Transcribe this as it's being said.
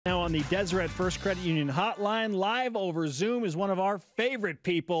on the Deseret First Credit Union hotline. Live over Zoom is one of our favorite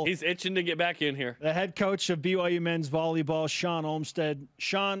people. He's itching to get back in here. The head coach of BYU men's volleyball, Shawn Olmstead.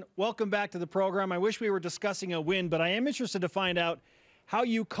 Shawn, welcome back to the program. I wish we were discussing a win, but I am interested to find out how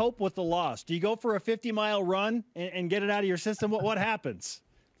you cope with the loss. Do you go for a 50-mile run and get it out of your system? What happens?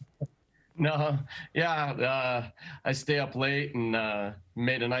 No, yeah, I stay up late and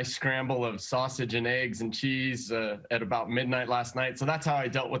made a nice scramble of sausage and eggs and cheese at about midnight last night. So that's how I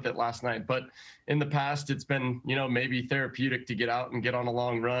dealt with it last night. But in the past, it's been, maybe therapeutic to get out and get on a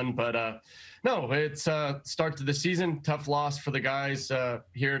long run. But no, it's start to the season, tough loss for the guys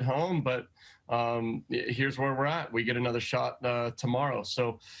here at home. But here's where we're at. We get another shot tomorrow.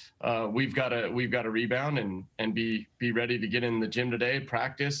 So we've got to rebound and be ready to get in the gym today,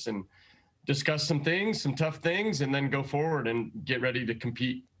 practice, and discuss some tough things, and then go forward and get ready to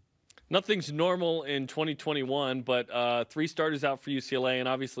compete. Nothing's normal in 2021, but 3 starters out for UCLA, and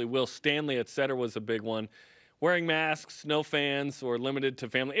obviously Will Stanley at setter was a big one. Wearing masks, no fans, or limited to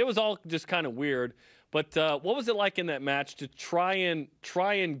family. It was all just kind of weird. But what was it like in that match to try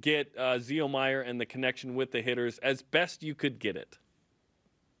and get Zio Meyer and the connection with the hitters as best you could get it?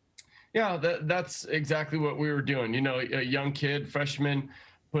 Yeah, that's exactly what we were doing. A young kid, freshman,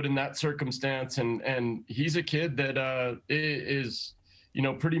 put in that circumstance, and he's a kid that is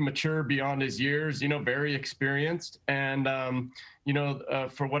pretty mature beyond his years, very experienced, and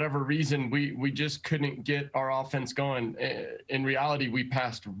for whatever reason we just couldn't get our offense going. In reality, we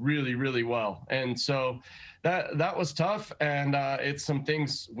passed really, really well, and so that was tough, and it's some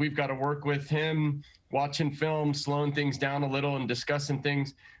things we've got to work with him, watching film, slowing things down a little, and discussing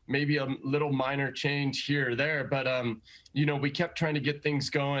things, maybe a little minor change here or there. But, we kept trying to get things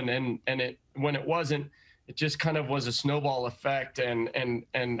going, and when it wasn't, it just kind of was a snowball effect and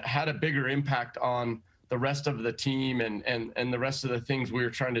had a bigger impact on the rest of the team and the rest of the things we were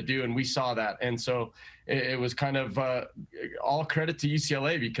trying to do. And we saw that. And so it was kind of all credit to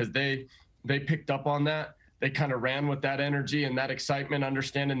UCLA, because they picked up on that. They kind of ran with that energy and that excitement,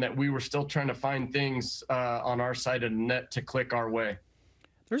 understanding that we were still trying to find things on our side of the net to click our way.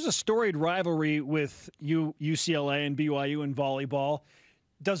 There's a storied rivalry with UCLA and BYU in volleyball.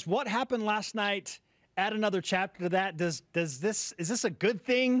 Does what happened last night add another chapter to that? Is this a good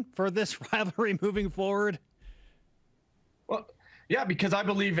thing for this rivalry moving forward? Well, yeah, because I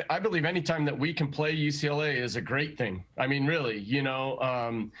believe anytime that we can play UCLA is a great thing. I mean, really,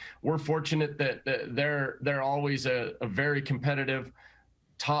 we're fortunate that they're always a very competitive,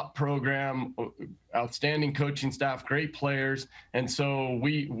 top program, outstanding coaching staff, great players. And so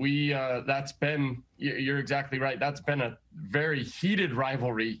we that's been, you're exactly right, that's been a very heated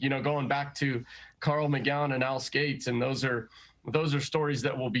rivalry, going back to Carl McGowan and Al Skates. And those are stories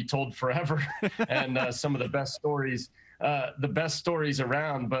that will be told forever. And some of the best stories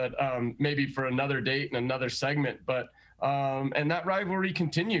around, but maybe for another date and another segment. But and that rivalry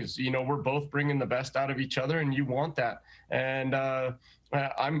continues. We're both bringing the best out of each other, and you want that. And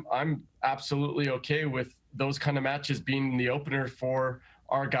I'm absolutely okay with those kind of matches being the opener for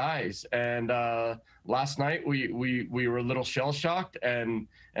our guys. And last night we were a little shell shocked, and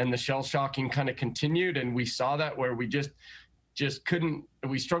the shell shocking kind of continued, and we saw that where we just couldn't.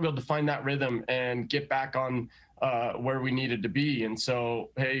 We struggled to find that rhythm and get back on where we needed to be. And so,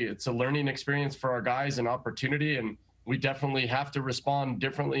 hey, it's a learning experience for our guys, an opportunity, and we definitely have to respond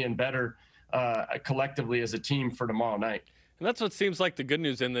differently and better collectively as a team for tomorrow night. And that's what seems like the good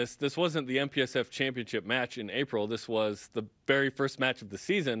news in this. This wasn't the MPSF championship match in April. This was the very first match of the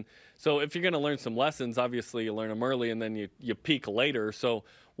season. So if you're going to learn some lessons, obviously you learn them early and then you peak later. So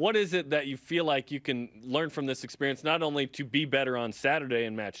what is it that you feel like you can learn from this experience, not only to be better on Saturday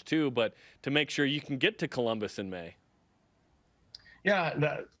in match 2, but to make sure you can get to Columbus in May?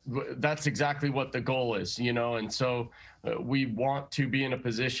 Yeah, that's exactly what the goal is, and so we want to be in a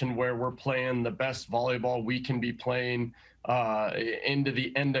position where we're playing the best volleyball we can be playing into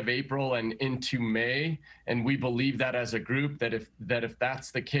the end of April and into May. And we believe that as a group, that if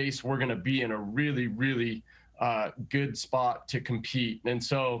that's the case, we're going to be in a really, really good spot to compete. And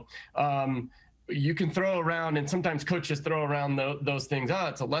so you can throw around, and sometimes coaches throw around those things.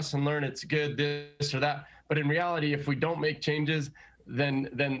 It's a lesson learned. It's good, this or that. But in reality, if we don't make changes,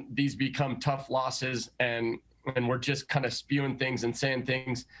 then these become tough losses, and we're just kind of spewing things and saying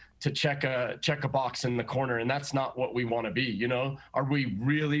things to check a box in the corner, and that's not what we want to be. Are we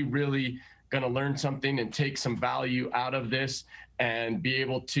really, really going to learn something and take some value out of this and be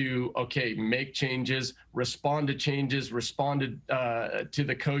able to, okay, make changes, respond to changes, respond to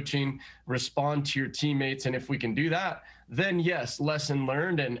the coaching, respond to your teammates. And if we can do that, then yes, lesson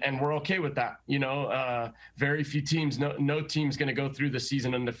learned, and we're okay with that. Very few teams, no team's going to go through the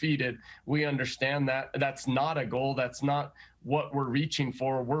season undefeated. We understand that that's not a goal. That's not what we're reaching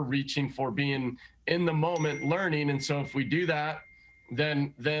for. We're reaching for being in the moment, learning. And so if we do that,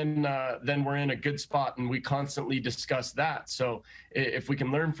 then we're in a good spot, and we constantly discuss that. So if we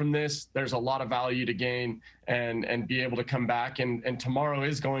can learn from this, there's a lot of value to gain and be able to come back. And tomorrow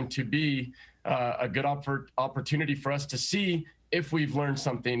is going to be a good opportunity for us to see if we've learned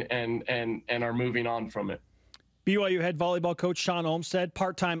something and are moving on from it. BYU head volleyball coach Shawn Olmstead,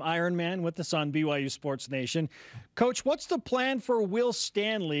 part-time Ironman with us on BYU Sports Nation. Coach, what's the plan for Will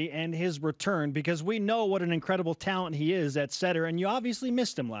Stanley and his return? Because we know what an incredible talent he is at setter, and you obviously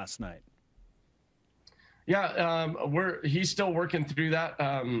missed him last night. Yeah, he's still working through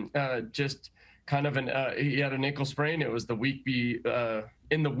that. Just kind of he had an ankle sprain. It was the week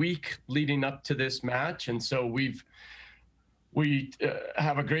in the week leading up to this match, and so we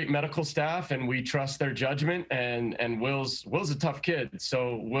have a great medical staff, and we trust their judgment. And Will's a tough kid,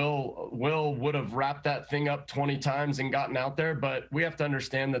 so Will would have wrapped that thing up 20 times and gotten out there. But we have to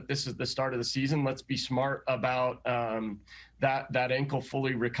understand that this is the start of the season. Let's be smart about that ankle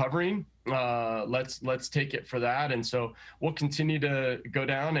fully recovering. Let's take it for that. And so we'll continue to go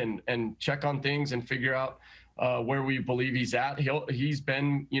down and check on things and figure out where we believe he's at. He's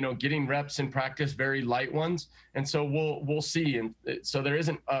been, getting reps in practice, very light ones. And so we'll see. And so there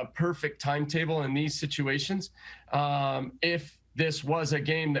isn't a perfect timetable in these situations. If this was a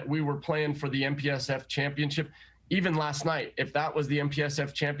game that we were playing for the MPSF championship, even last night, if that was the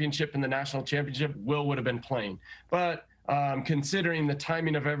MPSF championship and the national championship, Will would have been playing. But considering the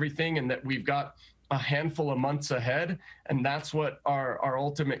timing of everything and that we've got a handful of months ahead, and that's what our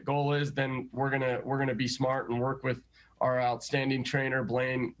ultimate goal is, then we're gonna be smart and work with our outstanding trainer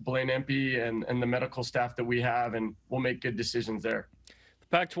Blaine Empey and the medical staff that we have, and we'll make good decisions there. The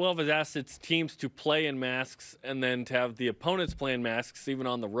Pac-12 has asked its teams to play in masks and then to have the opponents play in masks even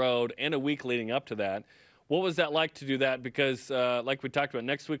on the road, and a week leading up to that. What was that like to do that? Because like we talked about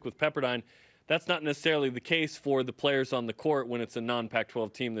next week with Pepperdine, that's not necessarily the case for the players on the court when it's a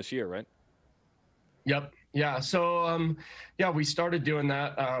non-Pac-12 team this year, right? Yep. Yeah. So, we started doing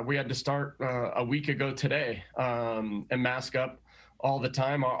that. We had to start a week ago today and mask up all the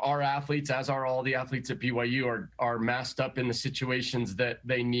time. Our athletes, as are all the athletes at BYU, are masked up in the situations that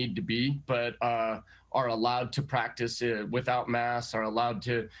they need to be, but are allowed to practice without masks, are allowed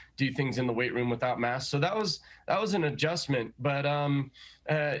to do things in the weight room without masks. So that was an adjustment, but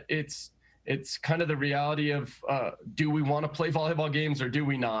it's kind of the reality of do we want to play volleyball games or do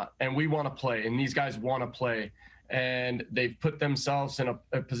we not? And we want to play, and these guys want to play, and they've put themselves in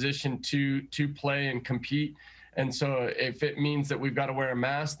a position to play and compete. And so if it means that we've got to wear a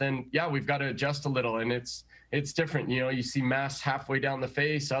mask, then we've got to adjust a little. And it's different. You see masks halfway down the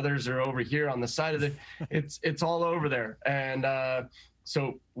face, others are over here on the side of it's all over there. And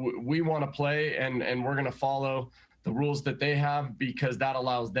so we want to play, and we're going to follow the rules that they have, because that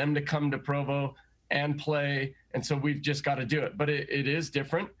allows them to come to Provo and play. And so we've just got to do it. But it is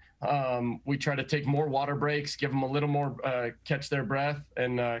different. We try to take more water breaks, give them a little more, catch their breath,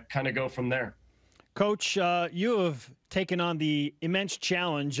 and kind of go from there. Coach, you have taken on the immense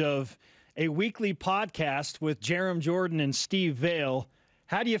challenge of a weekly podcast with Jarom Jordan and Steve Vail.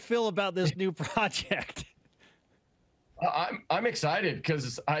 How do you feel about this new project? I'm excited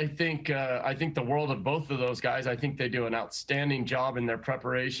because I think the world of both of those guys. I think they do an outstanding job in their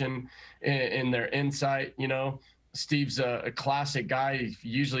preparation, in their insight. Steve's a classic guy.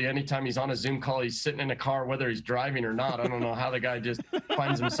 Usually anytime he's on a Zoom call, he's sitting in a car, whether he's driving or not. I don't know how the guy just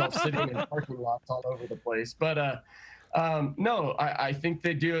finds himself sitting in parking lots all over the place. But no, I think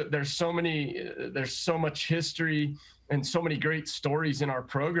they do it. There's so much history and so many great stories in our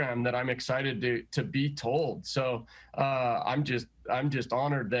program that I'm excited to be told. So I'm just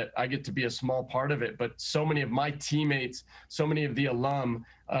honored that I get to be a small part of it. But so many of my teammates, so many of the alum,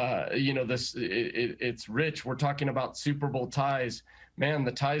 it's rich. We're talking about Super Bowl ties. Man,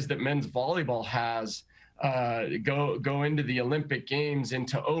 the ties that men's volleyball has go into the Olympic Games,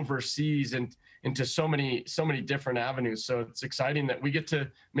 into overseas, and into so many different avenues. So it's exciting that we get to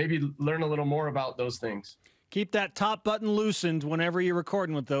maybe learn a little more about those things. Keep that top button loosened whenever you're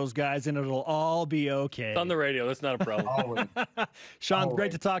recording with those guys, and it'll all be okay. It's on the radio. That's not a problem. Shawn,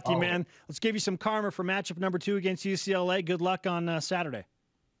 great to talk to you, man. Let's give you some karma for matchup number 2 against UCLA. Good luck on Saturday.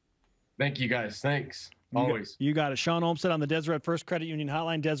 Thank you, guys. Thanks. Always. You got it. Shawn Olmstead on the Deseret First Credit Union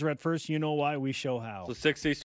Hotline. Deseret First, you know why, we show how. So 6 Eastern.